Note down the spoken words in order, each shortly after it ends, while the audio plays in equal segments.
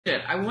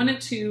I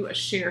wanted to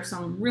share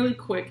some really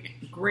quick,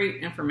 great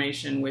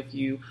information with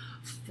you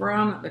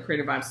from the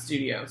Creative Vibe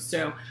Studio.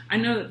 So I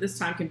know that this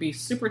time can be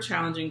super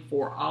challenging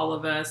for all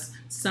of us.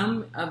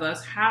 Some of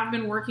us have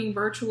been working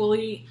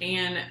virtually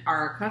and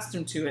are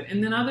accustomed to it,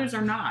 and then others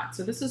are not.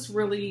 So this is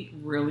really,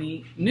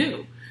 really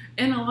new.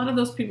 And a lot of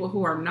those people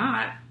who are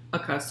not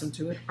accustomed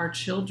to it are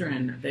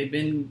children. They've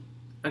been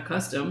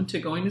accustomed to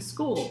going to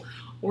school,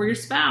 or your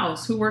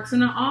spouse who works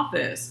in an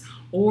office,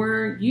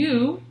 or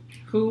you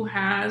who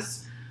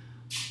has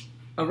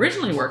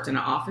originally worked in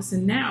an office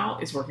and now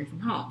is working from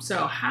home.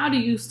 So how do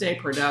you stay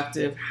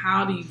productive?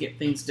 How do you get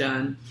things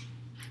done?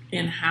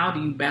 And how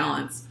do you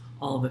balance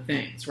all the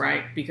things,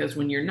 right? Because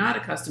when you're not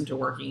accustomed to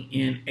working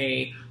in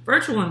a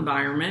virtual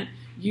environment,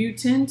 you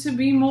tend to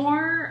be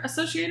more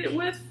associated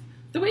with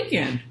the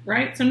weekend,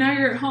 right? So now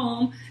you're at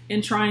home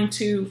and trying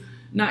to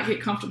not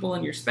get comfortable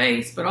in your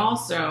space, but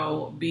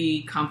also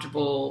be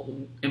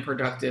comfortable and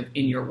productive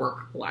in your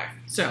work life.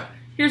 So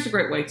here's a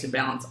great way to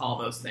balance all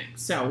those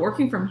things. So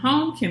working from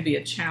home can be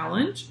a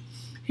challenge.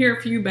 Here are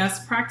a few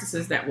best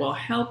practices that will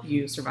help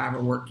you survive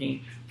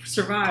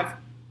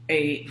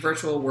a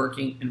virtual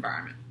working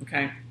environment,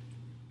 okay?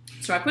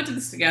 So I put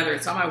this together,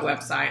 it's on my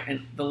website,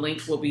 and the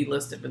link will be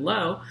listed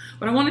below,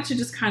 but I wanted to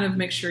just kind of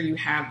make sure you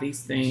have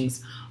these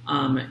things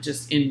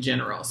just in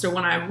general. So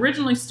when I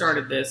originally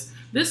started this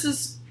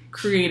is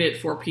created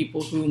for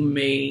people who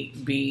may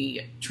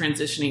be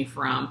transitioning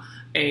from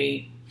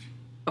a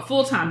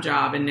full-time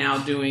job and now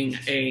doing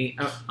a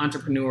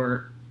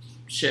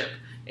entrepreneurship.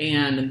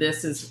 And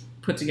this is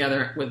put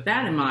together with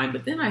that in mind,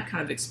 but then I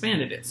kind of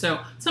expanded it.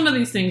 So some of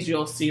these things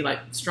you'll see, like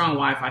strong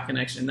Wi-Fi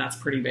connection, that's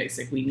pretty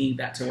basic. We need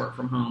that to work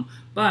from home.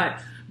 But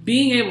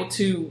being able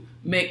to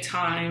make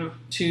time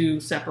to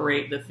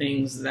separate the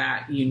things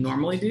that you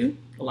normally do,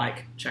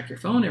 like check your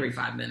phone every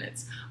 5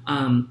 minutes,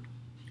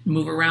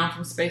 move around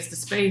from space to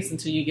space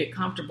until you get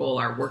comfortable,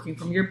 or working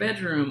from your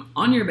bedroom,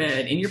 on your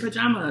bed, in your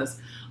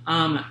pajamas,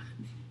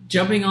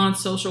 jumping on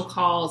social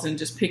calls and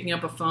just picking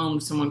up a phone when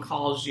someone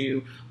calls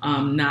you,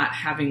 not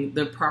having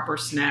the proper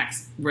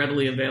snacks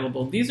readily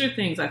available. These are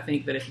things I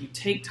think that if you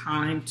take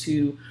time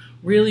to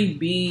really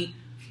be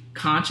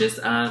conscious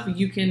of,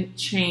 you can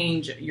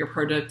change your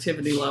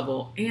productivity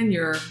level and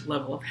your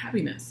level of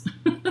happiness.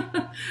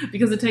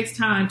 Because it takes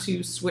time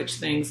to switch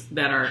things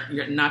that are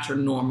not your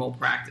normal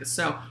practice.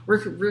 So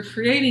we're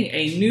creating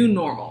a new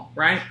normal,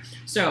 right?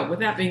 So with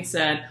that being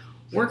said,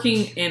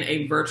 working in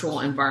a virtual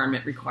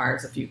environment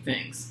requires a few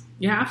things.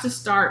 You have to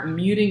start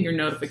muting your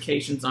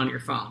notifications on your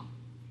phone.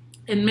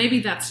 And maybe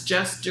that's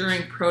just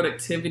during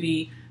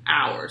productivity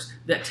hours,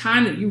 that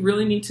time that you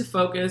really need to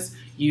focus.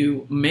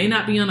 You may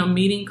not be on a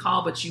meeting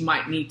call, but you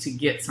might need to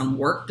get some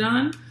work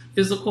done,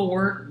 physical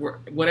work,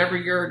 whatever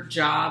your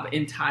job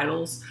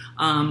entitles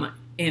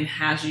and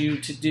has you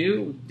to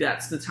do,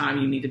 that's the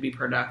time you need to be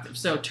productive.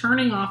 So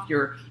turning off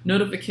your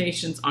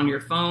notifications on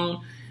your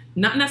phone,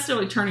 not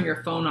necessarily turning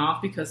your phone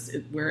off because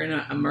we're in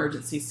an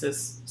emergency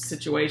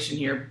situation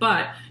here,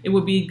 but it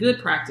would be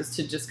good practice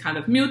to just kind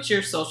of mute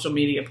your social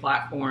media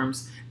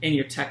platforms and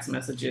your text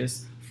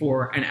messages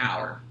for an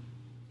hour.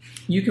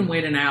 You can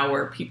wait an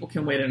hour, people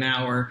can wait an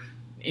hour,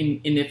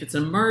 and if it's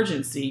an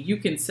emergency, you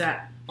can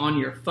set on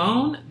your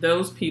phone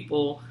those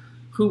people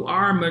who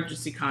are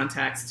emergency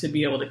contacts to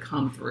be able to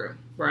come through,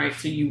 right?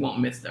 So you won't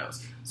miss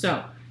those.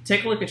 So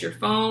take a look at your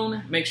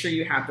phone, make sure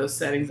you have those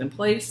settings in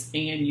place,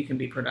 and you can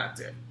be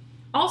productive.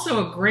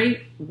 Also, a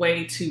great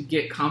way to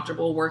get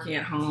comfortable working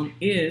at home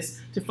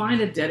is to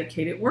find a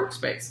dedicated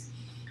workspace.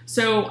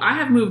 So I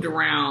have moved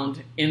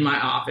around in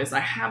my office. I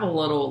have a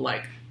little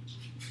like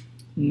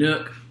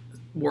nook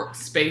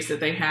workspace that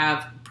they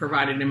have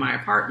provided in my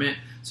apartment.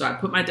 So I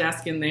put my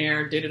desk in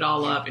there, did it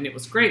all up, and it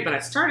was great, but I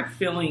started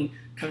feeling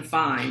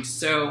confined.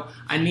 So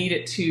I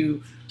needed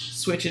to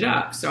switch it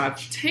up. So I've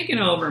taken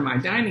over my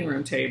dining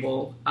room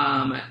table,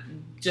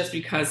 just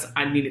because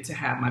I needed to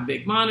have my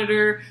big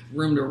monitor,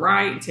 room to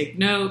write and take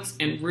notes,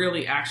 and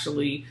really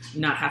actually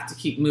not have to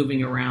keep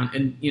moving around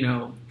and,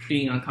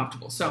 being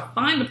uncomfortable. So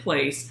find a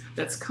place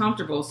that's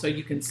comfortable so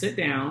you can sit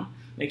down,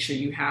 make sure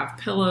you have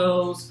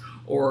pillows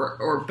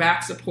or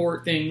back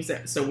support things,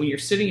 so when you're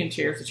sitting in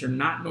chairs that you're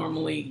not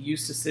normally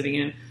used to sitting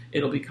in,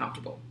 it'll be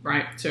comfortable,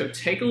 right? So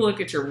take a look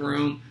at your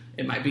room.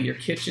 It might be your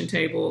kitchen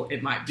table.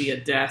 It might be a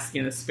desk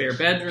in a spare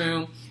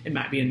bedroom. It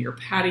might be in your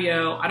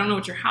patio. I don't know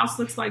what your house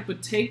looks like,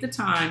 but take the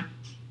time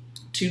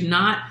to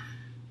not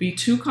be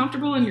too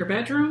comfortable in your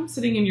bedroom,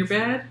 sitting in your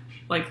bed.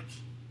 Like,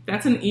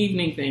 that's an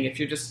evening thing. If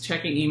you're just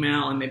checking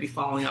email and maybe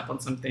following up on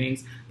some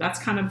things, that's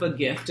kind of a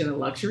gift and a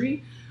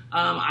luxury.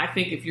 I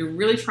think if you're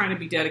really trying to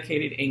be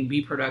dedicated and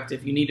be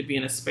productive, you need to be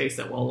in a space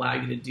that will allow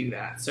you to do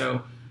that.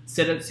 So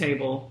sit at a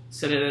table,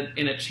 sit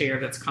in a chair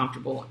that's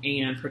comfortable,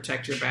 and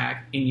protect your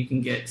back, and you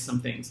can get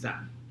some things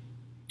done.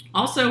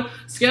 Also,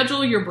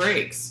 schedule your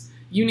breaks.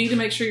 You need to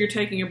make sure you're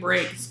taking a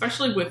break,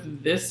 especially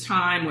with this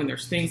time when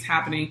there's things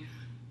happening.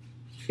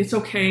 It's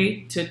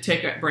okay to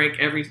take a break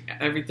every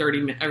 30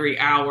 minutes, every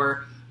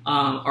hour,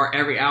 or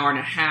every hour and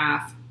a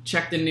half.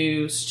 check the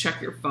news,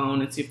 check your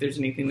phone, and see if there's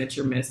anything that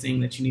you're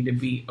missing that you need to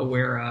be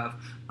aware of.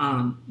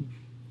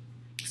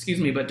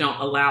 But don't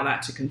allow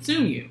that to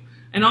consume you.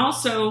 And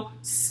also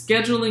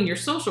scheduling your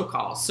social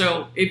calls.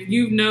 So if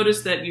you've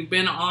noticed that you've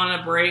been on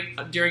a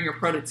break during your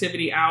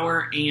productivity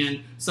hour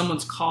and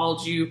someone's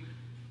called you,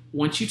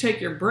 once you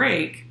take your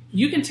break,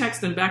 you can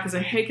text them back and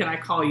say, hey, can I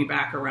call you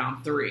back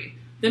around 3?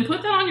 Then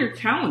put that on your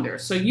calendar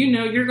so you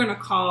know you're going to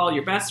call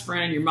your best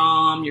friend, your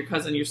mom, your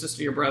cousin, your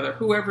sister, your brother,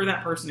 whoever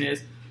that person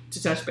is,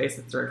 to touch base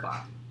at 3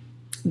 o'clock.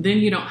 Then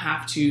you don't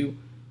have to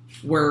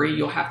worry.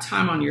 You'll have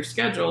time on your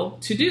schedule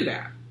to do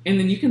that. And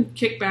then you can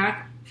kick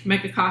back,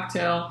 make a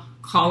cocktail,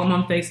 call them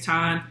on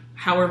FaceTime,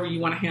 however you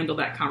want to handle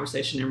that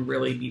conversation and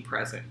really be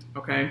present,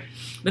 okay?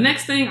 The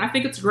next thing, I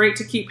think it's great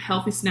to keep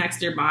healthy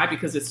snacks nearby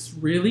because it's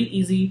really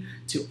easy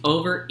to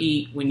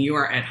overeat when you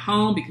are at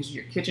home because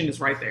your kitchen is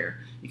right there.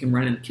 You can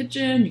run in the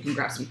kitchen, you can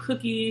grab some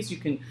cookies, you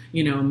can,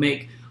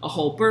 make a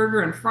whole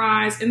burger and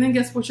fries, and then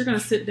guess what? You're going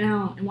to sit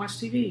down and watch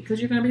TV because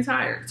you're going to be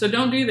tired. So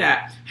don't do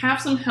that. Have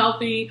some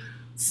healthy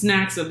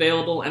snacks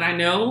available. And I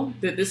know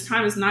that this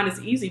time is not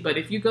as easy, but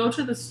if you go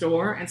to the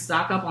store and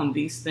stock up on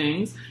these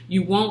things,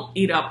 you won't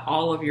eat up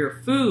all of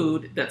your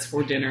food that's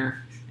for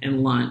dinner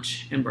and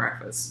lunch and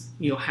breakfast.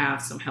 You'll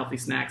have some healthy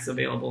snacks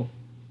available.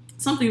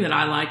 Something that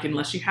I like,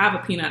 unless you have a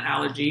peanut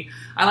allergy,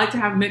 I like to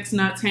have mixed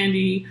nuts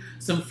handy,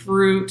 some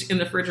fruit in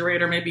the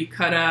refrigerator, maybe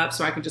cut up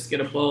so I can just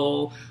get a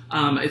bowl.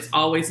 It's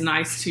always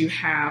nice to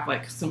have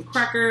like some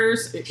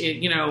crackers,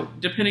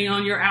 depending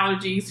on your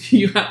allergies,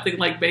 you have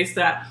to base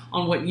that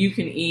on what you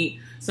can eat.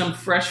 Some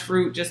fresh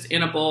fruit just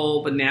in a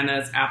bowl,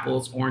 bananas,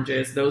 apples,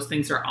 oranges. Those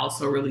things are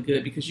also really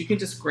good because you can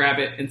just grab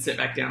it and sit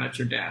back down at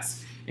your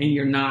desk and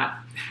you're not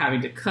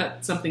having to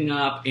cut something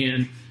up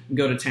and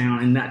go to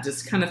town. And that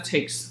just kind of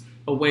takes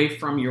away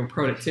from your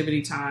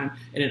productivity time,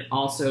 and it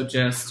also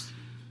just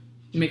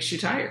makes you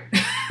tired.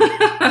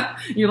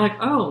 You're like,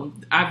 oh,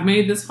 I've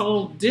made this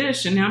whole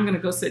dish and now I'm going to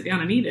go sit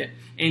down and eat it,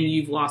 and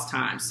you've lost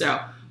time.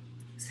 So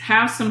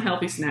have some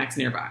healthy snacks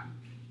nearby.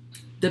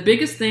 The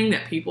biggest thing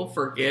that people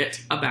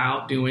forget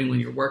about doing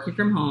when you're working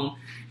from home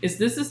is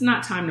this is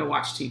not time to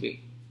watch TV.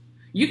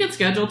 You can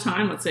schedule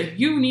time. Let's say if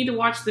you need to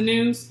watch the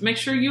news, make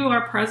sure you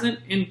are present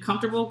and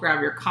comfortable,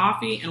 grab your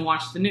coffee and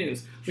watch the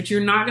news. But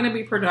you're not going to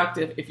be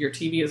productive if your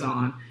TV is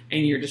on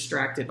and you're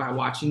distracted by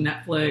watching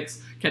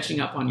Netflix,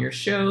 catching up on your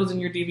shows and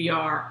your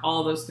DVR,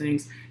 all those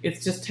things.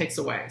 It just takes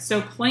away.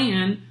 So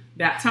plan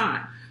that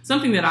time.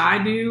 Something that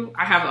I do,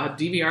 I have a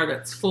DVR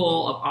that's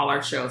full of all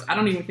our shows. I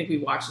don't even think we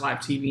watch live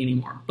TV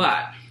anymore,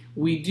 but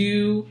we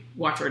do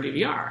watch our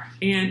DVR.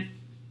 And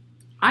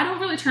I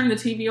don't really turn the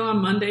TV on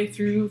Monday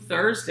through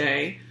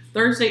Thursday.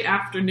 Thursday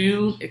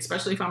afternoon,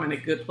 especially if I'm in a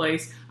good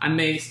place, I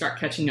may start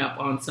catching up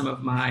on some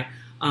of my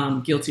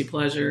guilty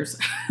pleasures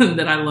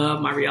that I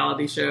love, my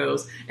reality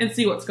shows, and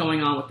see what's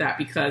going on with that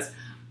because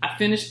I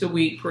finished the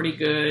week pretty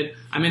good.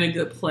 I'm in a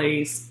good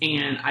place,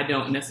 and I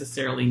don't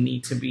necessarily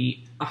need to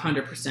be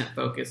 100%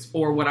 focused,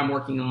 or what I'm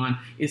working on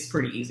is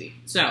pretty easy.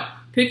 So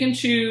pick and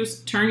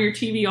choose, turn your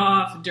TV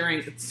off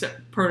during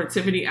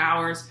productivity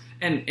hours,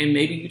 and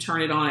maybe you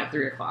turn it on at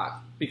 3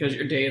 o'clock because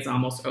your day is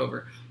almost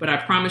over. But I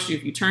promise you,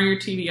 if you turn your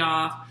TV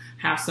off,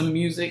 have some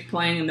music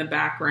playing in the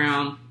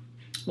background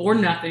or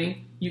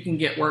nothing, you can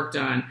get work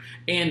done.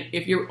 And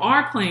if you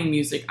are playing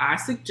music, I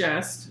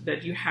suggest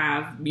that you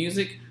have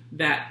music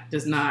that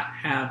does not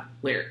have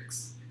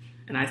lyrics.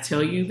 And I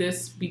tell you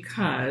this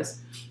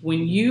because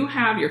when you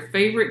have your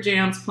favorite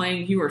jams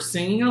playing, you are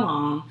singing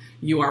along,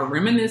 you are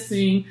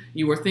reminiscing,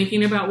 you are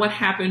thinking about what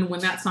happened when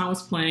that song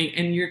was playing,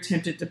 and you're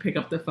tempted to pick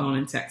up the phone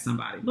and text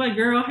somebody. Like,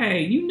 girl,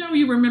 hey,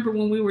 you remember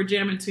when we were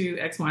jamming to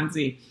X, Y, and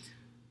Z.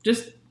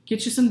 Just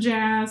get you some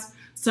jazz,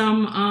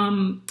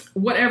 some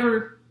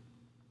whatever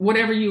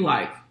you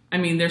like. I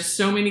mean, there's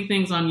so many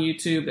things on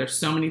YouTube. There's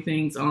so many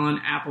things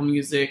on Apple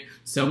Music,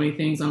 so many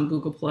things on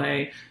Google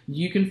Play.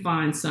 You can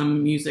find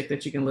some music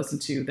that you can listen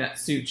to that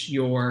suits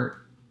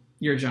your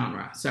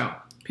genre. So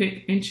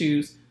pick and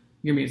choose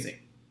your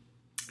music.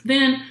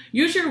 Then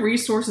use your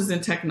resources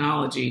and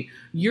technology.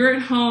 You're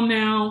at home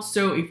now,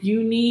 so if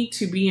you need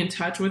to be in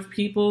touch with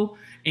people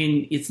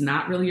and it's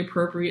not really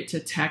appropriate to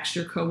text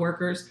your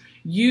coworkers,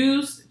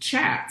 use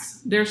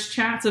chats. There's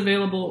chats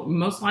available.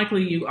 Most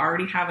likely you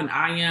already have an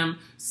IM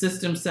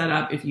system set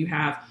up if you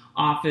have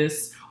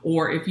Office,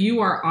 or if you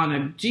are on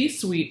a G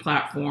Suite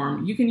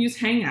platform, you can use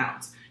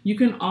Hangouts. You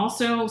can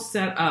also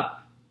set up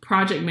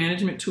project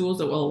management tools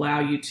that will allow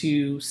you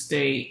to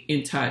stay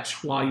in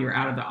touch while you're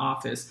out of the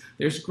office.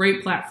 There's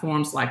great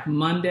platforms like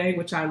Monday,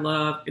 which I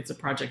love. It's a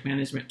project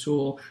management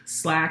tool.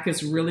 Slack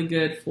is really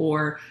good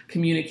for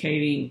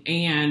communicating,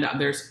 and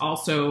there's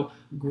also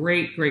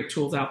great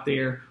tools out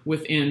there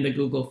within the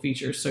Google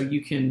features so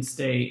you can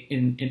stay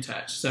in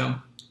touch. So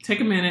take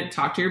a minute,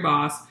 talk to your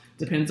boss.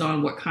 Depends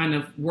on what kind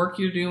of work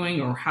you're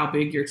doing or how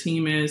big your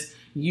team is.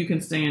 You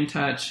can stay in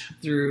touch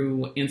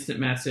through instant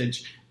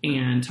message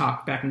and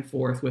talk back and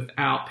forth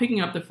without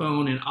picking up the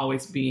phone and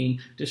always being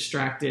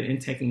distracted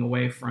and taking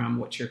away from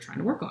what you're trying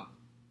to work on.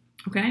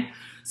 Okay.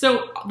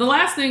 So the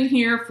last thing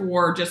here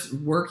for just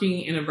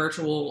working in a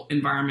virtual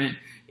environment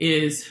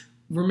is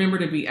remember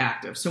to be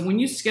active. So when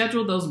you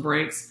schedule those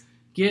breaks,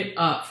 get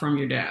up from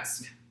your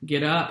desk.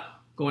 Get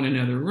up, go in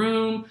another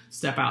room,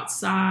 step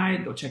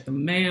outside, go check the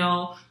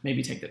mail,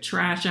 maybe take the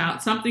trash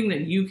out, something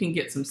that you can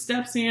get some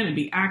steps in and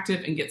be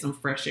active and get some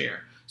fresh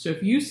air. So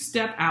if you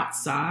step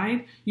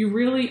outside, you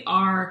really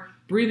are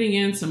breathing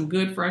in some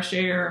good fresh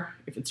air.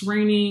 If it's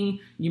raining,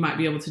 you might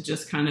be able to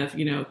just kind of,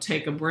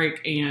 take a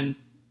break and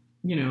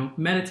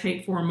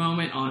meditate for a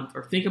moment on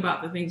or think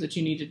about the things that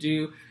you need to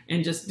do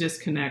and just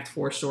disconnect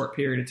for a short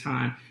period of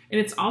time. And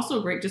it's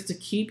also great just to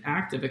keep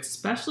active,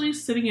 especially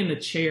sitting in a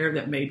chair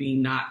that maybe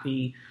not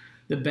be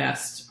the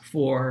best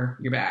for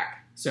your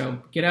back. So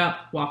get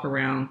up, walk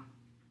around,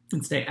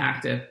 and stay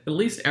active at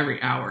least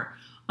every hour.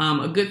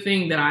 A good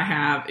thing that I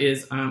have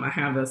is I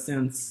have a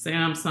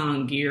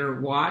Samsung Gear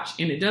watch,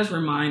 and it does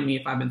remind me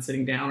if I've been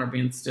sitting down or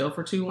being still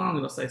for too long,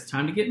 it'll say it's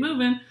time to get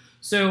moving.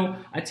 So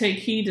I take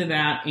heed to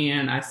that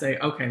and I say,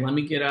 okay, let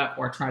me get up,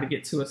 or try to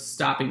get to a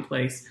stopping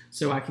place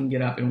so I can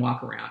get up and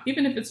walk around.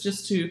 Even if it's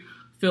just to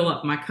fill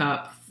up my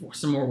cup for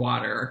some more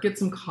water or get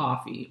some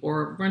coffee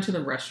or run to the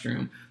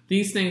restroom.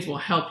 These things will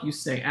help you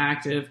stay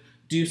active.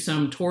 Do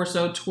some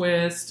torso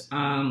twist,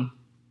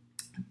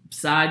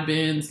 side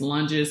bends,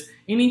 lunges,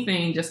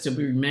 anything just to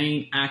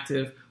remain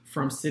active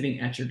from sitting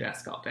at your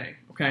desk all day.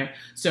 Okay,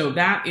 so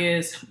that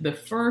is the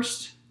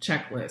first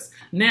checklist.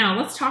 Now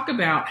let's talk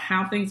about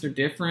how things are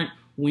different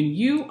when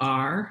you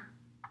are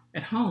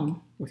at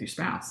home with your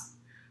spouse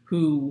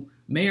who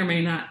may or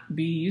may not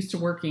be used to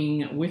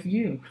working with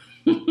you.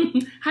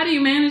 How do you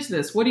manage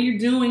this? What are you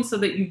doing so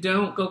that you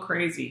don't go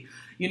crazy?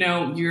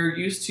 You're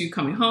used to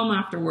coming home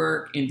after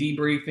work and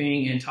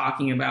debriefing and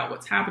talking about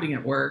what's happening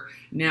at work.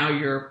 Now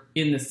you're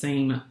in the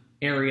same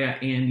area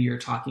and you're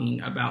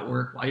talking about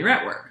work while you're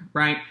at work,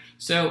 right?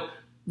 So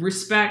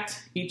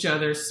respect each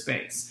other's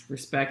space,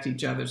 respect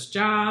each other's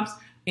jobs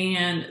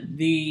and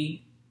the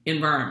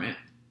environment.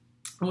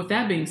 And with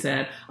that being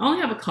said, I only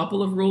have a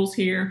couple of rules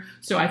here.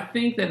 So I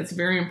think that it's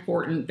very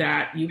important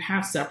that you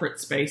have separate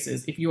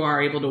spaces if you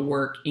are able to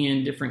work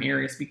in different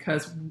areas,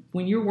 because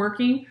when you're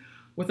working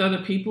with other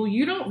people,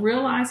 you don't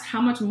realize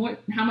how much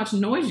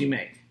noise you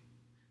make.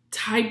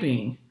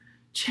 Typing,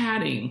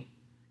 chatting,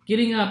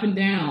 getting up and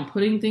down,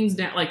 putting things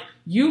down. Like,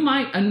 you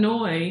might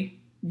annoy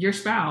your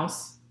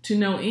spouse to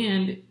no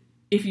end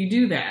if you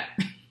do that.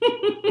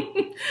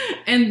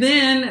 And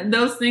then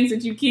those things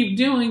that you keep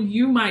doing,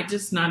 you might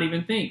just not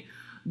even think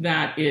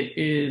that it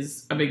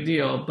is a big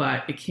deal,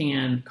 but it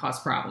can cause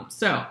problems.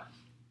 So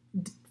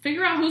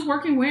figure out who's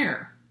working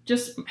where.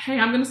 Just, hey,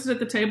 I'm going to sit at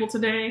the table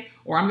today,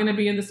 or I'm going to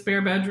be in the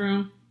spare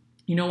bedroom.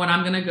 You know what?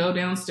 I'm going to go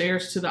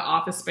downstairs to the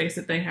office space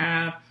that they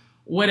have,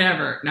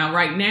 whatever. Now,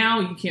 right now,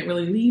 you can't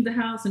really leave the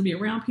house and be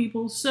around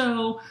people.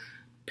 So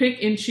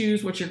pick and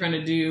choose what you're going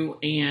to do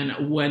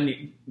and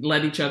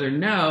let each other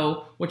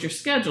know what your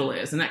schedule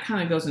is. And that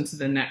kind of goes into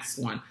the next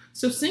one.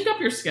 So sync up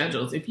your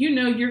schedules. If you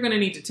know you're going to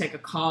need to take a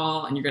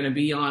call and you're going to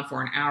be on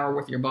for an hour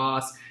with your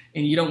boss,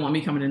 and you don't want me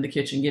coming in the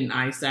kitchen, getting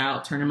ice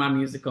out, turning my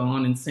music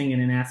on and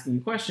singing and asking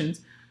you questions,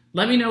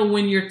 let me know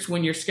when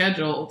your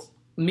scheduled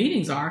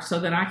meetings are so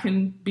that I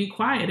can be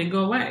quiet and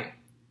go away.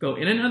 Go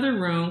in another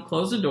room,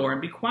 close the door,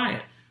 and be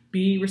quiet.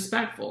 Be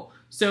respectful.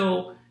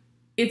 So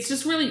it's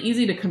just really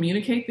easy to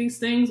communicate these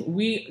things.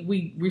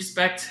 We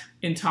respect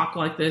and talk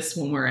like this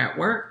when we're at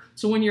work.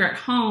 So when you're at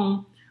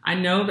home, I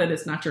know that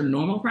it's not your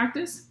normal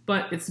practice,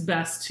 but it's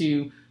best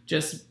to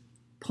just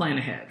plan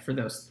ahead for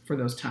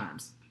those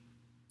times.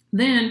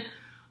 Then,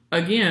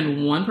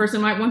 again, one person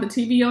might want the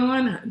TV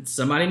on.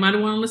 Somebody might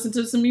want to listen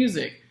to some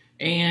music.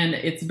 And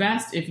it's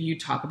best if you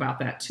talk about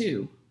that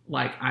too.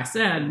 Like I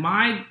said,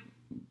 my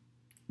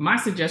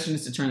suggestion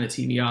is to turn the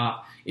TV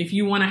off. If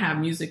you want to have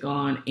music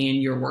on and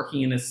you're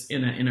working in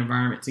an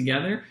environment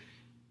together,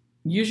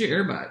 use your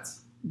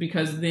earbuds,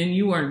 because then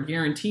you are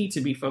guaranteed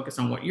to be focused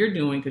on what you're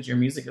doing because your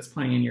music is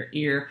playing in your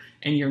ear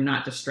and you're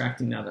not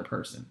distracting the other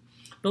person.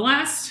 The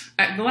last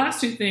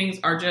two things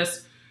are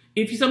just,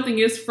 if something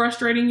is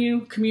frustrating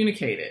you,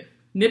 communicate it.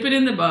 Nip it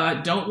in the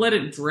bud. Don't let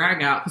it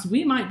drag out, because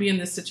we might be in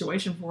this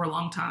situation for a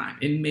long time.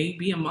 It may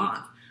be a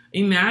month.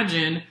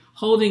 Imagine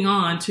holding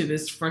on to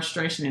this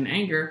frustration and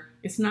anger.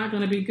 It's not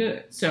going to be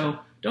good. So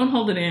don't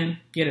hold it in,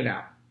 get it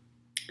out.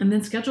 And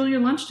then schedule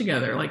your lunch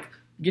together. Like,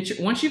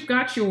 once you've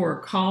got your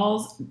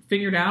calls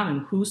figured out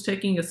and who's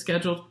taking a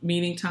scheduled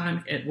meeting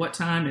time at what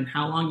time and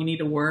how long you need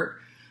to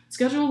work,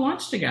 schedule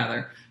lunch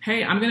together.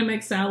 Hey, I'm going to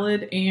make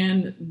salad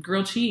and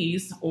grilled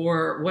cheese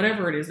or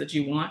whatever it is that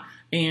you want.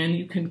 And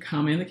you can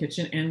come in the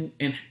kitchen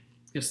and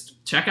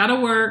just check out of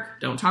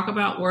work. Don't talk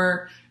about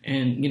work,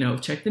 and,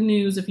 check the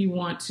news if you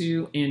want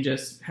to, and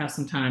just have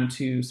some time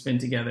to spend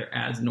together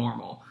as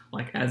normal,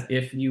 like as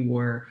if you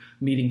were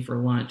meeting for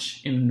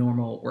lunch in a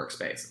normal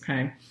workspace.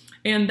 Okay.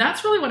 And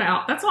that's really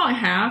that's all I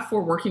have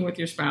for working with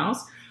your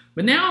spouse.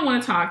 But now I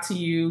want to talk to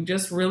you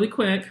just really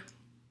quick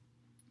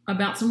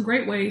about some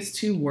great ways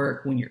to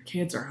work when your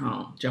kids are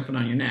home, jumping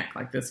on your neck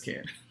like this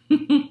kid.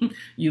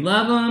 You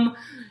love them.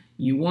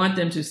 You want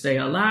them to stay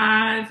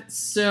alive.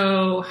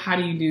 So how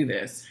do you do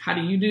this? How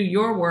do you do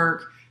your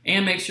work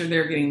and make sure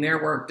they're getting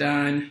their work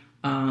done?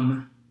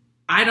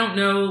 I don't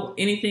know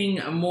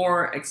anything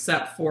more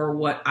except for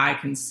what I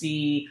can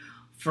see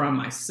from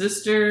my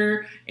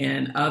sister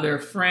and other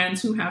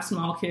friends who have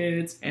small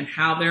kids and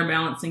how they're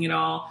balancing it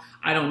all.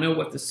 I don't know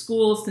what the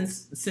school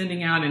is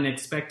sending out and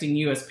expecting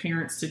you as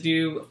parents to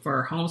do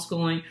for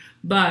homeschooling,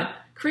 but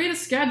create a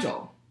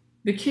schedule.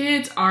 The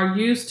kids are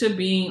used to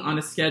being on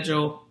a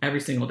schedule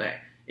every single day.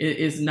 It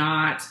is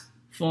not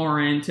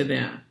foreign to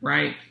them,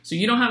 right? So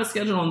you don't have a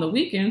schedule on the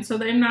weekend, so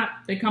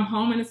they come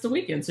home and it's the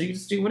weekend, so you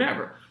just do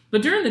whatever.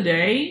 But during the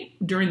day,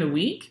 during the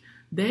week,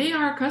 they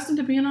are accustomed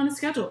to being on a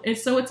schedule. And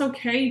so it's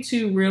okay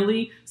to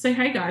really say,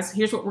 hey guys,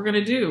 here's what we're going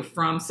to do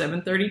from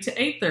 7:30 to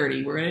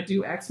 8:30. We're going to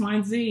do X, Y,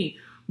 and Z.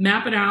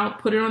 Map it out,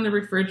 put it on the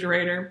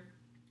refrigerator,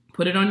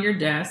 put it on your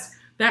desk.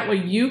 That way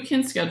you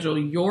can schedule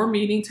your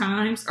meeting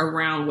times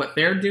around what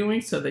they're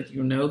doing so that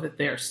you know that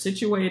they're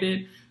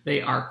situated,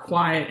 they are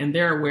quiet, and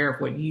they're aware of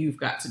what you've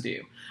got to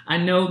do. I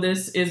know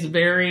this is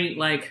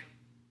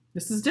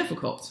this is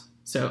difficult.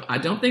 So I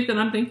don't think that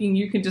I'm thinking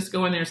you can just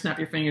go in there and snap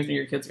your fingers and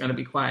your kids are going to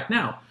be quiet.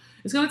 No,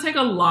 it's going to take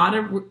a lot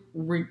of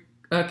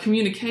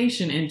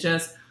communication and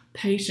just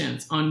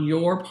patience on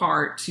your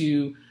part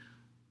to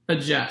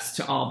adjust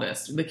to all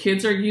this. The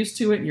kids are used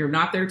to it. You're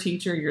not their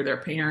teacher. You're their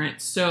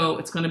parent. So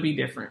it's going to be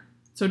different.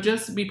 So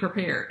just be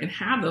prepared and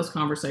have those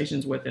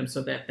conversations with them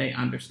so that they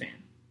understand.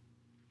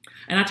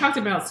 And I talked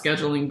about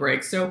scheduling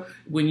breaks. So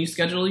when you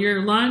schedule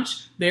your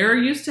lunch, they're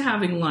used to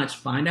having lunch.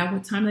 Find out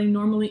what time they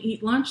normally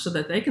eat lunch so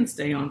that they can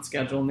stay on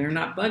schedule and they're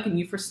not bugging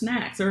you for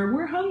snacks or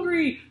we're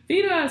hungry,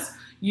 feed us.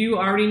 You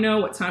already know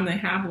what time they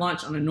have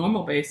lunch on a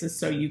normal basis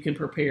so you can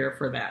prepare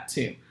for that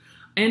too.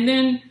 And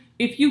then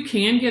if you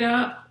can get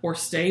up or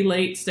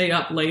stay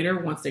up later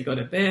once they go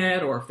to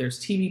bed, or if there's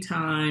TV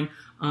time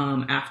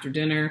after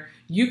dinner,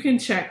 you can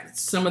check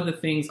some of the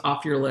things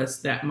off your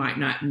list that might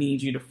not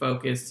need you to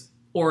focus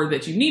or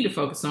that you need to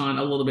focus on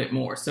a little bit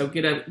more. So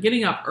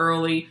getting up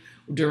early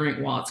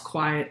while it's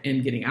quiet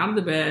and getting out of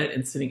the bed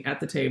and sitting at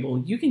the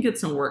table, you can get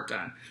some work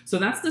done. So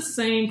that's the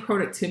same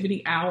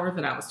productivity hour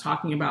that I was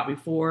talking about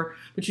before,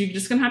 but you're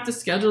just gonna have to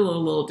schedule it a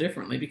little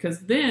differently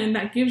because then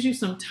that gives you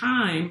some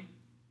time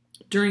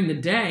during the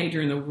day,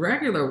 during the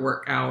regular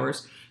work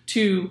hours,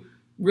 to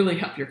really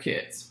help your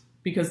kids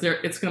because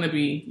you're going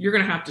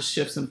to have to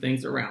shift some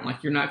things around.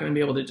 Like you're not going to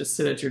be able to just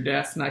sit at your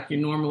desk like you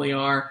normally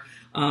are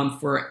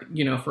for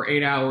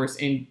 8 hours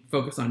and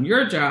focus on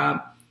your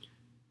job.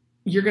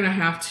 You're going to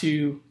have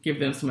to give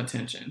them some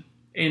attention.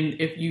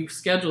 And if you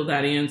schedule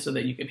that in so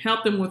that you can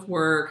help them with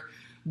work,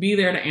 be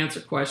there to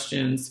answer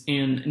questions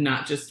and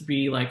not just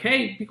be like,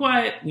 hey, be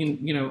quiet,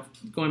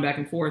 going back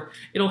and forth,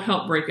 it'll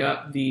help break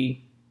up the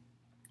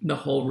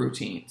whole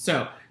routine.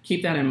 So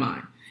keep that in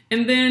mind.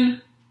 And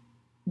then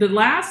the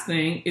last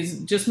thing is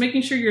just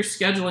making sure you're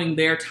scheduling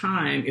their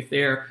time. If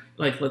they're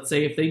let's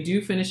say if they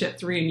do finish at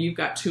 3 and you've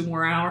got 2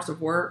 more hours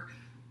of work,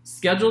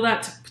 schedule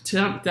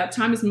that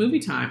time is movie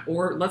time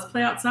or let's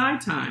play outside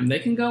time. They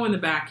can go in the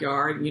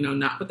backyard,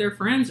 not with their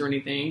friends or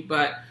anything,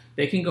 but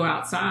they can go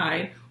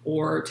outside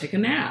or take a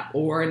nap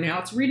or now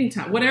it's reading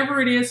time,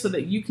 whatever it is so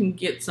that you can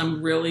get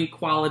some really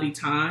quality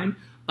time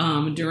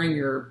during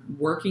your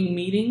working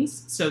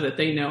meetings so that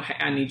they know, hey,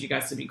 I need you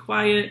guys to be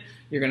quiet.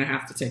 You're going to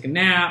have to take a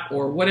nap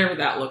or whatever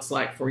that looks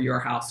like for your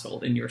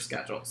household and your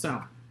schedule.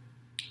 So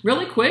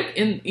really quick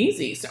and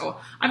easy. So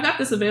I've got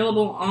this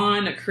available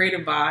on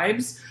Creative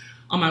Vibes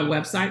on my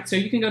website. So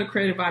you can go to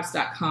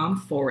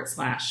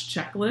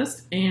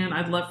creativevibes.com/checklist and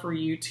I'd love for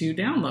you to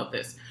download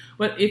this.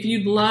 But if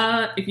you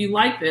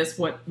like this,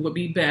 what would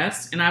be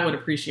best, and I would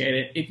appreciate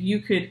it, if you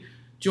could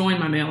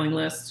join my mailing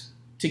list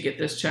to get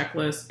this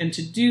checklist. And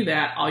to do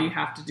that, all you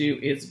have to do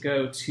is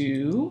go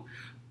to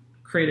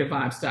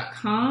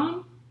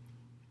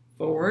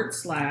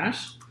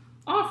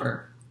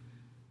creativevibes.com/offer.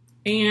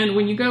 And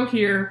when you go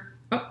here,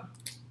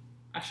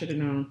 I should have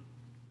known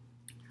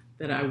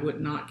that I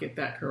would not get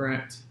that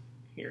correct.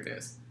 Here it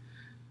is.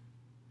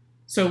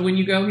 So when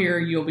you go here,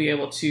 you'll be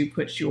able to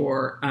put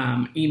your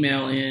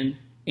email in,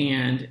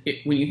 and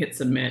when you hit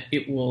submit,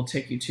 it will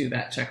take you to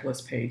that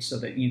checklist page so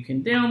that you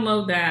can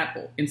download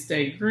that and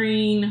stay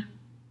green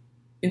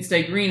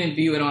and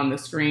view it on the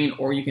screen,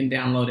 or you can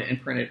download it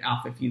and print it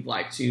off if you'd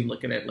like to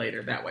look at it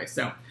later that way.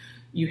 So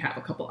you have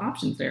a couple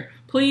options there.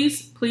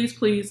 Please, please,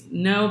 please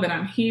know that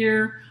I'm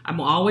here.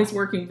 I'm always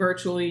working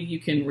virtually. You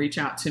can reach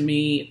out to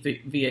me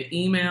via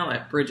email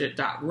at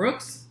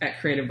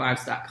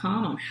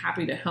bridget.rooks@creativevibes.com. I'm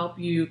happy to help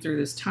you through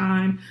this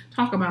time,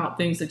 talk about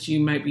things that you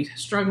might be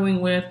struggling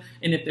with,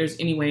 and if there's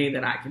any way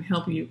that I can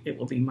help you, it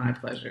will be my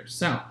pleasure.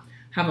 So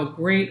have a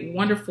great,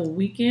 wonderful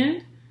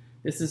weekend.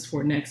 This is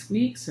for next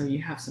week, so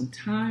you have some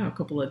time, a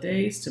couple of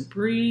days to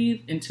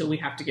breathe until we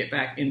have to get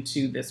back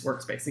into this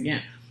workspace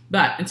again.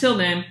 But until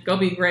then, go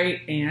be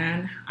great,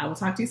 and I will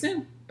talk to you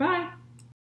soon. Bye.